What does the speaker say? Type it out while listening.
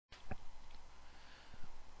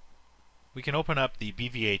we can open up the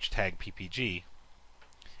BVH tag PPG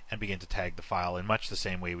and begin to tag the file in much the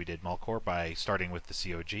same way we did Mulcore by starting with the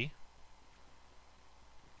COG.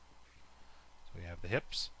 So we have the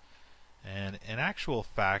hips. And in actual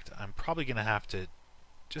fact, I'm probably going to have to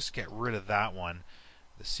just get rid of that one.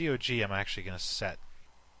 The COG I'm actually going to set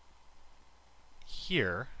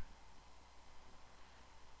here.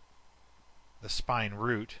 The spine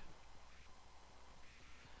root.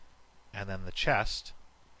 And then the chest.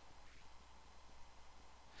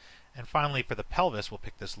 And finally, for the pelvis, we'll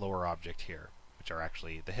pick this lower object here, which are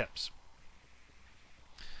actually the hips.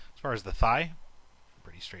 As far as the thigh,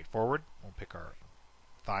 pretty straightforward. We'll pick our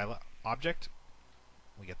thigh object.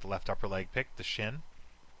 We get the left upper leg picked, the shin,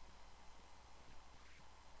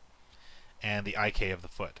 and the IK of the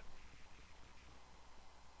foot.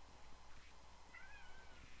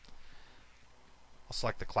 I'll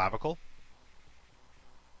select the clavicle.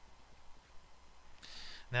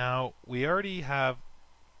 Now, we have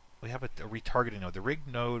a retargeting node. The rig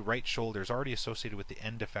node right shoulder is already associated with the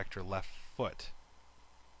end effector left foot.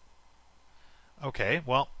 Okay,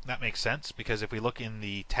 well, that makes sense, because if we look in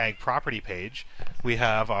the tag property page, we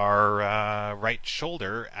have our right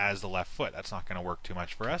shoulder as the left foot. That's not going to work too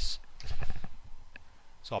much for us.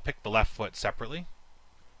 So I'll pick the left foot separately.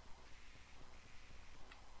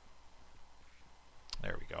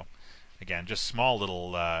 There we go. Again, just small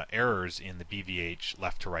little errors in the BVH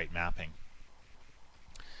left to right mapping.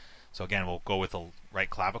 So again, we'll go with the right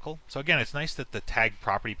clavicle. So again, it's nice that the tag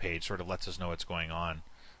property page sort of lets us know what's going on.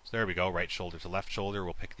 So there we go, right shoulder to left shoulder.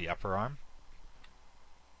 We'll pick the upper arm,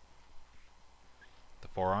 the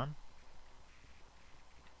forearm,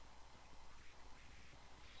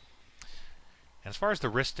 and as far as the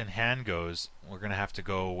wrist and hand goes, we're going to have to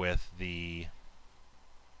go with the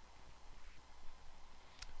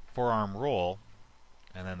forearm roll,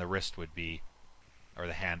 and then the wrist would be, or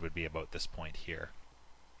the hand would be about this point here.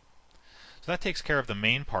 So that takes care of the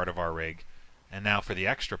main part of our rig. And now for the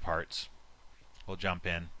extra parts, we'll jump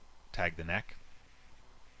in, tag the neck,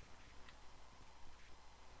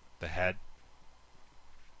 the head,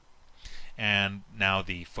 and now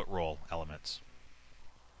the foot roll elements.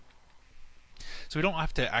 So we don't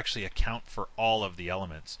have to actually account for all of the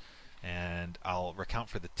elements. And I'll account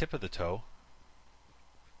for the tip of the toe.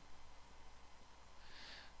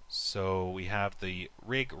 So we have the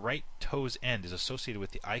rig right toe's end is associated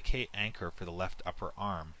with the IK anchor for the left upper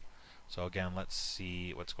arm. So again, let's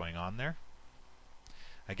see what's going on there.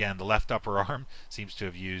 Again, the left upper arm seems to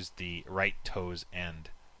have used the right toe's end.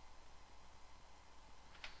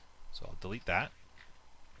 So I'll delete that.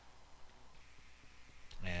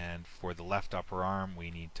 And for the left upper arm,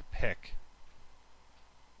 we need to pick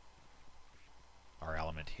our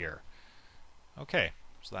element here. Okay.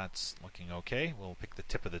 So that's looking okay. We'll pick the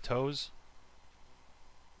tip of the toes,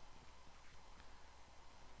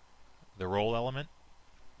 the roll element,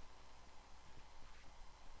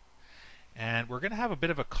 and we're going to have a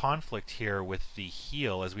bit of a conflict here with the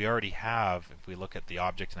heel, as we already have, if we look at the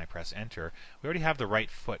object and I press enter, we already have the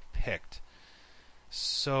right foot picked.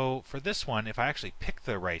 So for this one, if I actually pick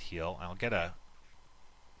the right heel, it'll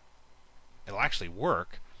actually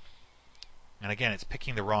work. And again, it's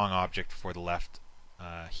picking the wrong object for the left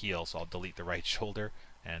heel, so I'll delete the right shoulder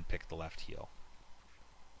and pick the left heel.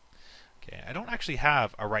 Okay, I don't actually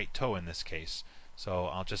have a right toe in this case, so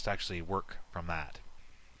I'll just actually work from that.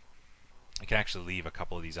 You can actually leave a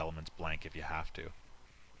couple of these elements blank if you have to.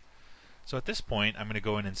 So at this point, I'm going to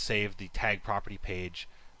go in and save the tag property page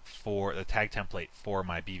for the tag template for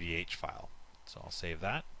my BVH file. So I'll save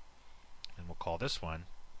that, and we'll call this one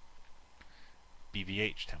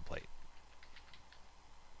BVH template.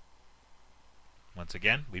 Once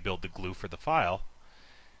again, we build the glue for the file.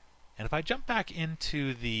 And if I jump back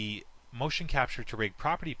into the motion capture to rig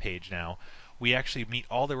property page now, we actually meet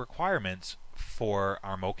all the requirements for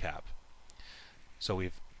our mocap. So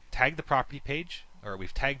we've tagged the property page, or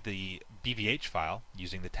we've tagged the BVH file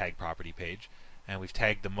using the tag property page, and we've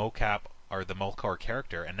tagged the mocap or the Mulcore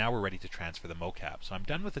character, and now we're ready to transfer the mocap. So I'm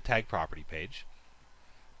done with the tag property page.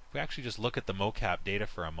 If we actually just look at the mocap data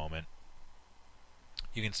for a moment,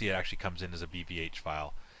 you can see it actually comes in as a BVH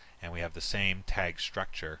file, and we have the same tag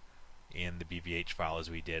structure in the BVH file as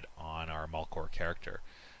we did on our Mulcore character.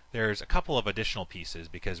 There's a couple of additional pieces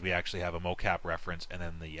because we actually have a mocap reference and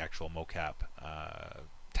then the actual mocap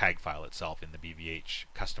tag file itself in the BVH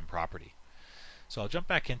custom property. So I'll jump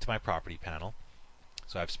back into my property panel.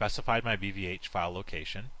 So I've specified my BVH file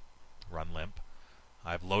location, run limp.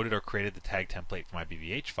 I've loaded or created the tag template for my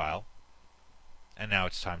BVH file, and now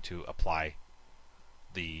it's time to apply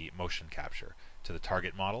the motion capture to the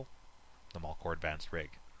target model, the Mulcore Advanced Rig.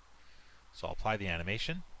 So I'll apply the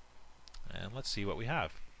animation. and let's see what we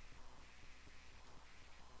have.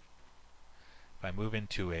 If I move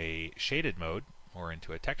into a shaded mode or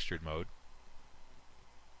into a textured mode,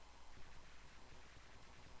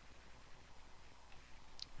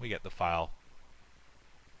 we get the file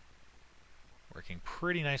working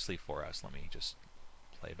pretty nicely for us. Let me just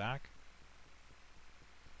play back.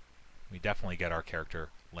 We definitely get our character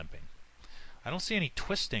limping. I don't see any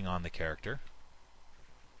twisting on the character.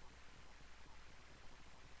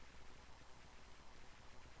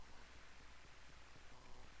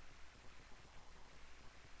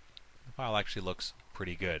 The file actually looks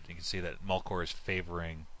pretty good. You can see that Mulcore is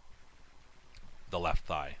favoring the left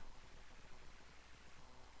thigh.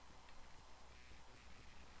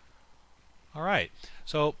 Alright,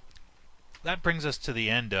 so that brings us to the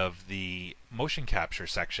end of the motion capture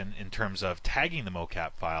section in terms of tagging the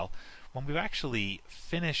mocap file. When we've actually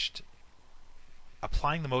finished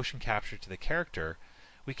applying the motion capture to the character,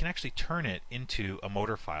 we can actually turn it into a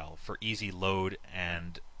motor file for easy load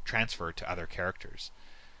and transfer to other characters.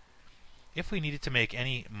 If we needed to make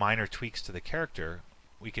any minor tweaks to the character,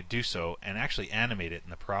 we could do so and actually animate it in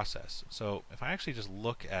the process. So if I actually just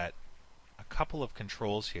look at a couple of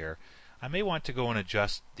controls here, I may want to go and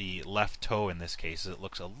adjust the left toe in this case, as it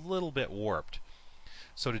looks a little bit warped.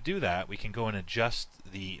 So to do that, we can go and adjust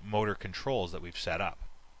the motor controls that we've set up.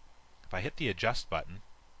 If I hit the adjust button,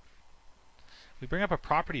 we bring up a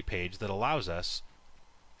property page that allows us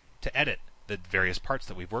to edit the various parts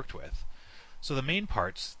that we've worked with. So the main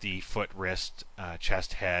parts, the foot, wrist,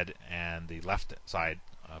 chest, head, and the left side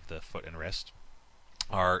of the foot and wrist,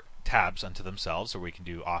 are tabs unto themselves, so we can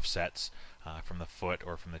do offsets from the foot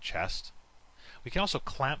or from the chest. We can also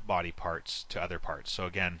clamp body parts to other parts. So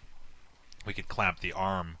again, we could clamp the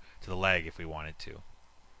arm to the leg if we wanted to.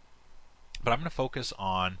 But I'm going to focus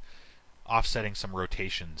on offsetting some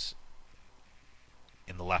rotations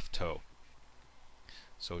in the left toe.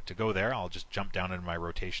 So to go there, I'll just jump down into my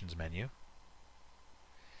rotations menu.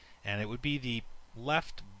 And it would be the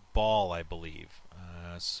left ball, I believe.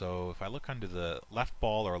 So if I look under the left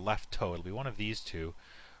ball or left toe, it'll be one of these two.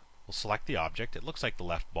 We'll select the object. It looks like the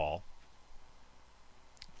left ball.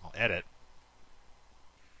 I'll edit.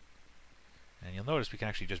 And you'll notice we can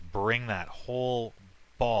actually just bring that whole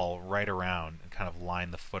ball right around and kind of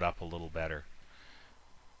line the foot up a little better.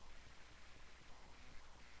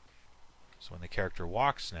 So when the character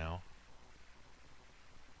walks now,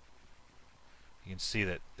 you can see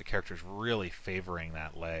that the character is really favoring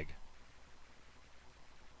that leg.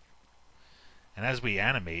 And as we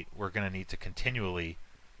animate, we're going to need to continually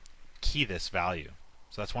key this value.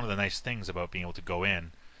 So that's one of the nice things about being able to go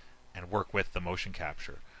in and work with the motion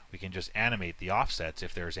capture. We can just animate the offsets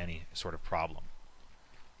if there's any sort of problem.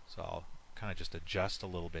 So I'll kind of just adjust a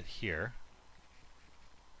little bit here.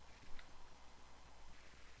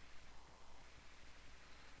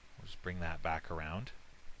 We'll just bring that back around.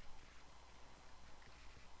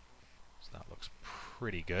 So that looks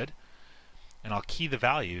pretty good. And I'll key the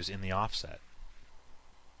values in the offset.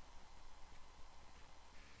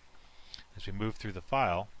 As we move through the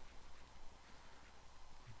file,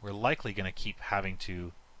 we're likely going to keep having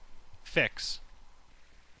to fix.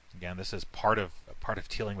 Again, this is part of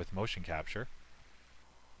dealing with motion capture.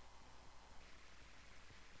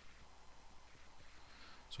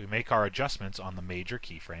 So we make our adjustments on the major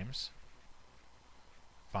keyframes,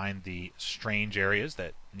 find the strange areas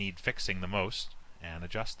that need fixing the most, and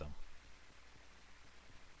adjust them.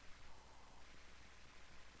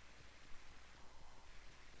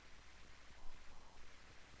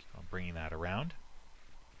 Keep on bringing that around.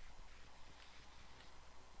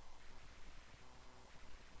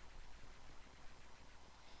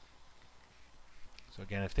 So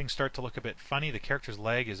again, if things start to look a bit funny, the character's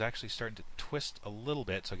leg is actually starting to twist a little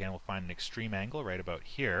bit. So again, we'll find an extreme angle right about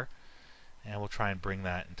here, and we'll try and bring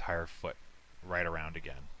that entire foot right around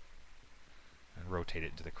again and rotate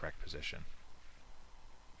it into the correct position.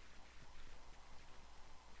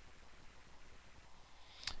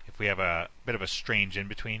 If we have a bit of a strange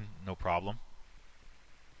in-between, no problem.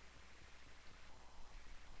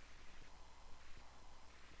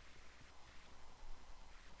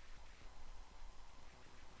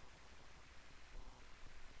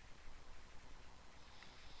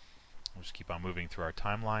 We'll just keep on moving through our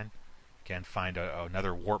timeline. Again, find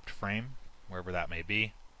another warped frame, wherever that may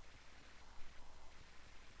be,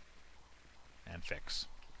 and fix.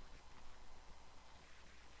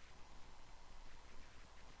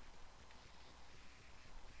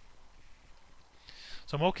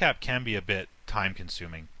 So mocap can be a bit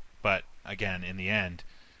time-consuming, but again, in the end,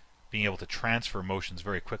 being able to transfer motions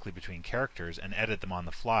very quickly between characters and edit them on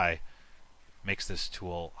the fly makes this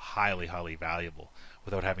tool highly, highly valuable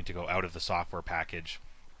without having to go out of the software package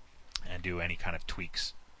and do any kind of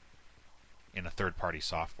tweaks in a third-party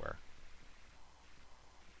software.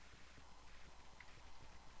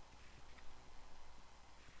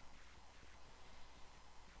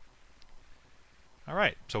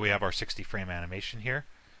 Alright, so we have our 60 frame animation here,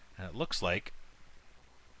 and it looks like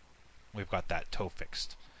we've got that toe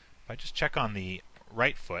fixed. If I just check on the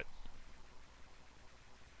right foot,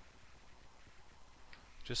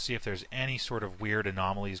 just see if there's any sort of weird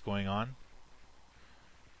anomalies going on.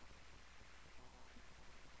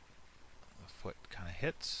 The foot kind of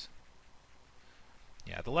hits.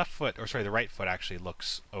 Yeah, the right foot actually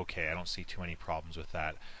looks okay. I don't see too many problems with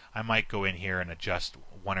that. I might go in here and adjust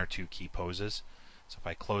one or two key poses. So if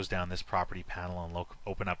I close down this property panel and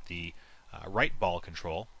open up the right ball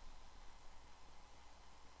control,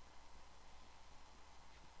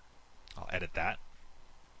 I'll edit that.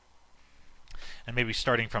 And maybe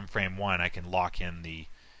starting from frame 1, I can lock in the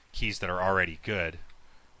keys that are already good.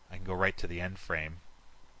 I can go right to the end frame,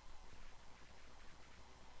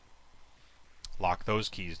 lock those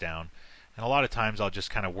keys down, and a lot of times I'll just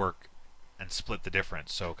kind of work and split the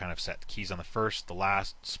difference. So kind of set keys on the first, the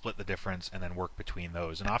last, split the difference, and then work between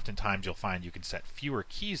those. And oftentimes you'll find you can set fewer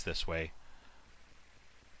keys this way.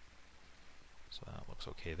 So that looks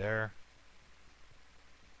okay there.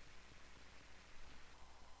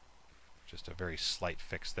 Just a very slight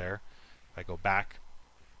fix there. If I go back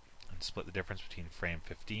and split the difference between frame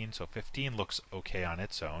 15, so 15 looks okay on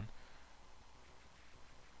its own.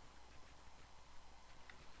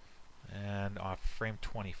 And off frame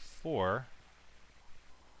 24,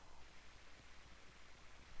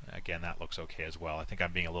 again, that looks okay as well. I think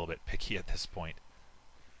I'm being a little bit picky at this point.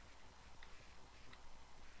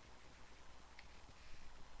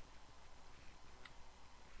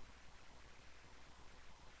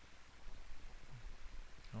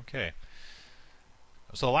 Okay.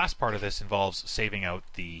 So the last part of this involves saving out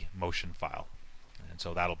the motion file. And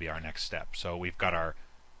so that'll be our next step. So we've got our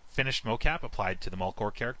finished mocap applied to the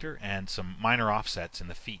Mulcore character and some minor offsets in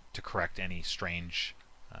the feet to correct any strange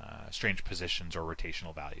positions or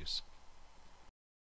rotational values.